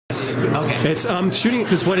Okay. It's shooting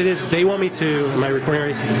because what it is, they want me to. Am I recording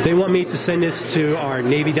already? They want me to send this to our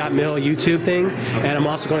Navy.mil YouTube thing, and I'm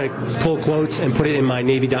also going to pull quotes and put it in my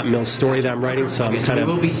Navy.mil story that I'm writing. So I'm So kind it of.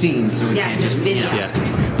 will be seen. So we Yes, can't there's just, video.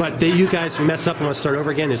 Yeah. But you guys mess up and want to start over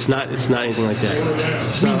again. It's not anything like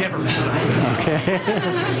that. So, We never mess up. Okay.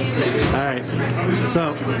 All right.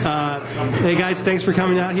 So, hey guys, thanks for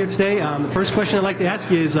coming out here today. The first question I'd like to ask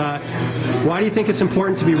you is, why do you think it's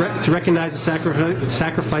important to to recognize the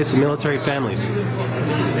sacrifice of military families?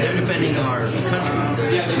 They're defending our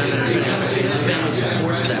country. The family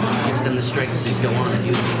supports them, gives them the strength to go on and do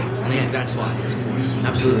it. I think that's why it's important.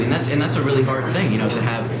 Absolutely, and that's a really hard thing, to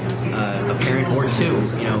have a parent or two,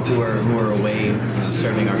 who are away,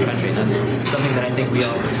 serving our country. And that's something that I think we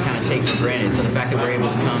all kind of take for granted. So the fact that we're able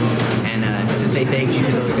to come and to say thank you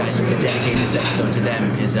to those guys and to dedicate this episode to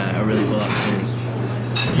them is a really cool opportunity.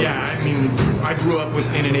 Yeah, I mean, I grew up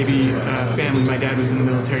in a Navy family. My dad was in the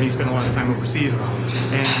military, and he spent a lot of time overseas.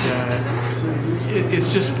 And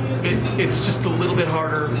it's just a little bit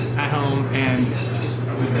harder at home, and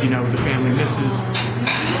the family misses a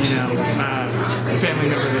family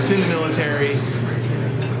member that's in the military,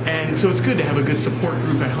 and so it's good to have a good support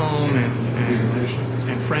group at home and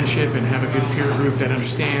friendship, and have a good peer group that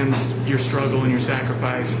understands your struggle and your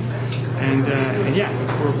sacrifice. And yeah,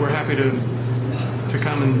 we're happy to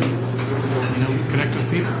come and connect with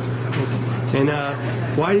people. And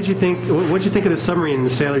why did you think? What did you think of the submarine and the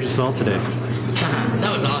sailors you saw today?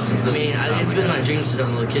 That was awesome. I mean, it's been my dream since I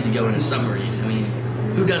was a little kid to go in a submarine. I mean,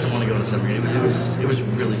 who doesn't want to go in a submarine? It was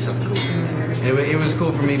really something cool. It was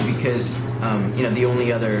cool for me because the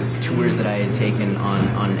only other tours that I had taken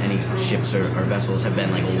on any ships or vessels have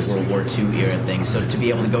been like a World War II era thing. So to be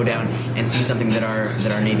able to go down and see something that our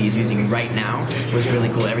Navy is using right now was really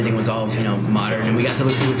cool. Everything was all modern, and we got to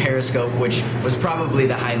look through a periscope, which was probably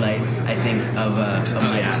the highlight, I think, of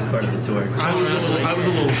my part of the tour. I was a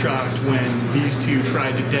little shocked when these two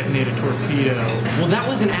tried to detonate a torpedo. Well, that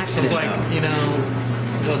was an accident. It's like,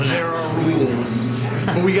 there are rules.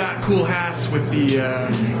 But we got cool hats with the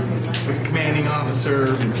commanding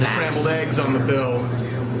officer And scrambled eggs on the bill.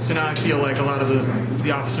 So now I feel like a lot of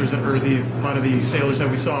the officers a lot of the sailors that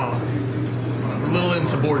we saw were a little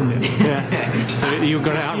insubordinate. Yeah. So you're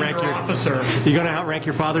going to outrank Senior your officer. You're going to outrank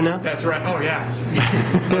your father now? That's right. Oh yeah.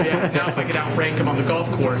 Oh yeah. Now if I could outrank him on the golf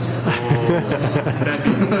course,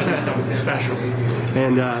 that'd be something special.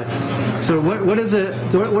 And so,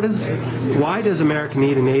 why does America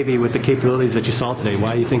need a Navy with the capabilities that you saw today?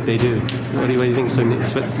 Why do you think they do? What do you think is so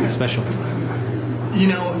special?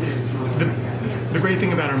 The great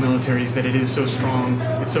thing about our military is that it is so strong,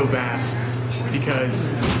 it's so vast, because,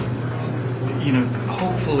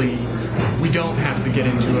 hopefully we don't have to get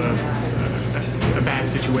into a bad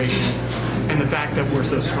situation. And the fact that we're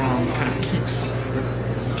so strong kind of keeps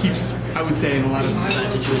I would say, in a lot of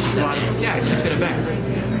situations, it keeps it at bay.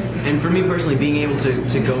 And for me personally, being able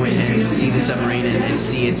to go in and see the submarine and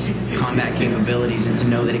see its combat capabilities, and to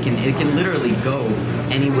know that it can literally go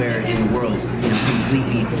anywhere in the world,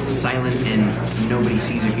 completely silent and nobody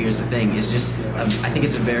sees or hears the thing, is just I think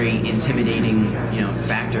it's a very intimidating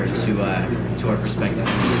factor to our perspective.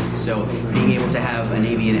 So being able to have a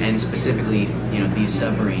Navy and specifically these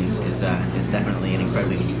submarines is definitely an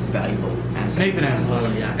incredibly valuable asset. Nathan has a lot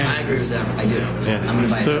of I agree with that. I do. Yeah. I'm gonna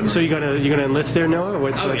buy So you're gonna enlist there, Noah? Or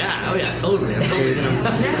what's Totally. I'm totally gonna.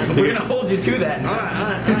 We're gonna hold you to that. All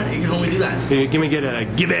right. You can only do that. Give me a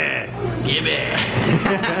Gibby. Gibby.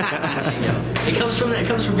 It comes from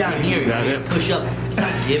down here. You gotta push up. It's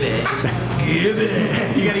not Gibby. It's Gibby.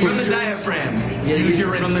 You gotta From use the your diaphragm. You use your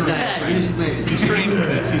From the instrument. diaphragm. He's trained for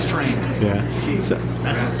this. He's trained. Yeah. So,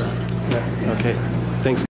 That's what's up. okay.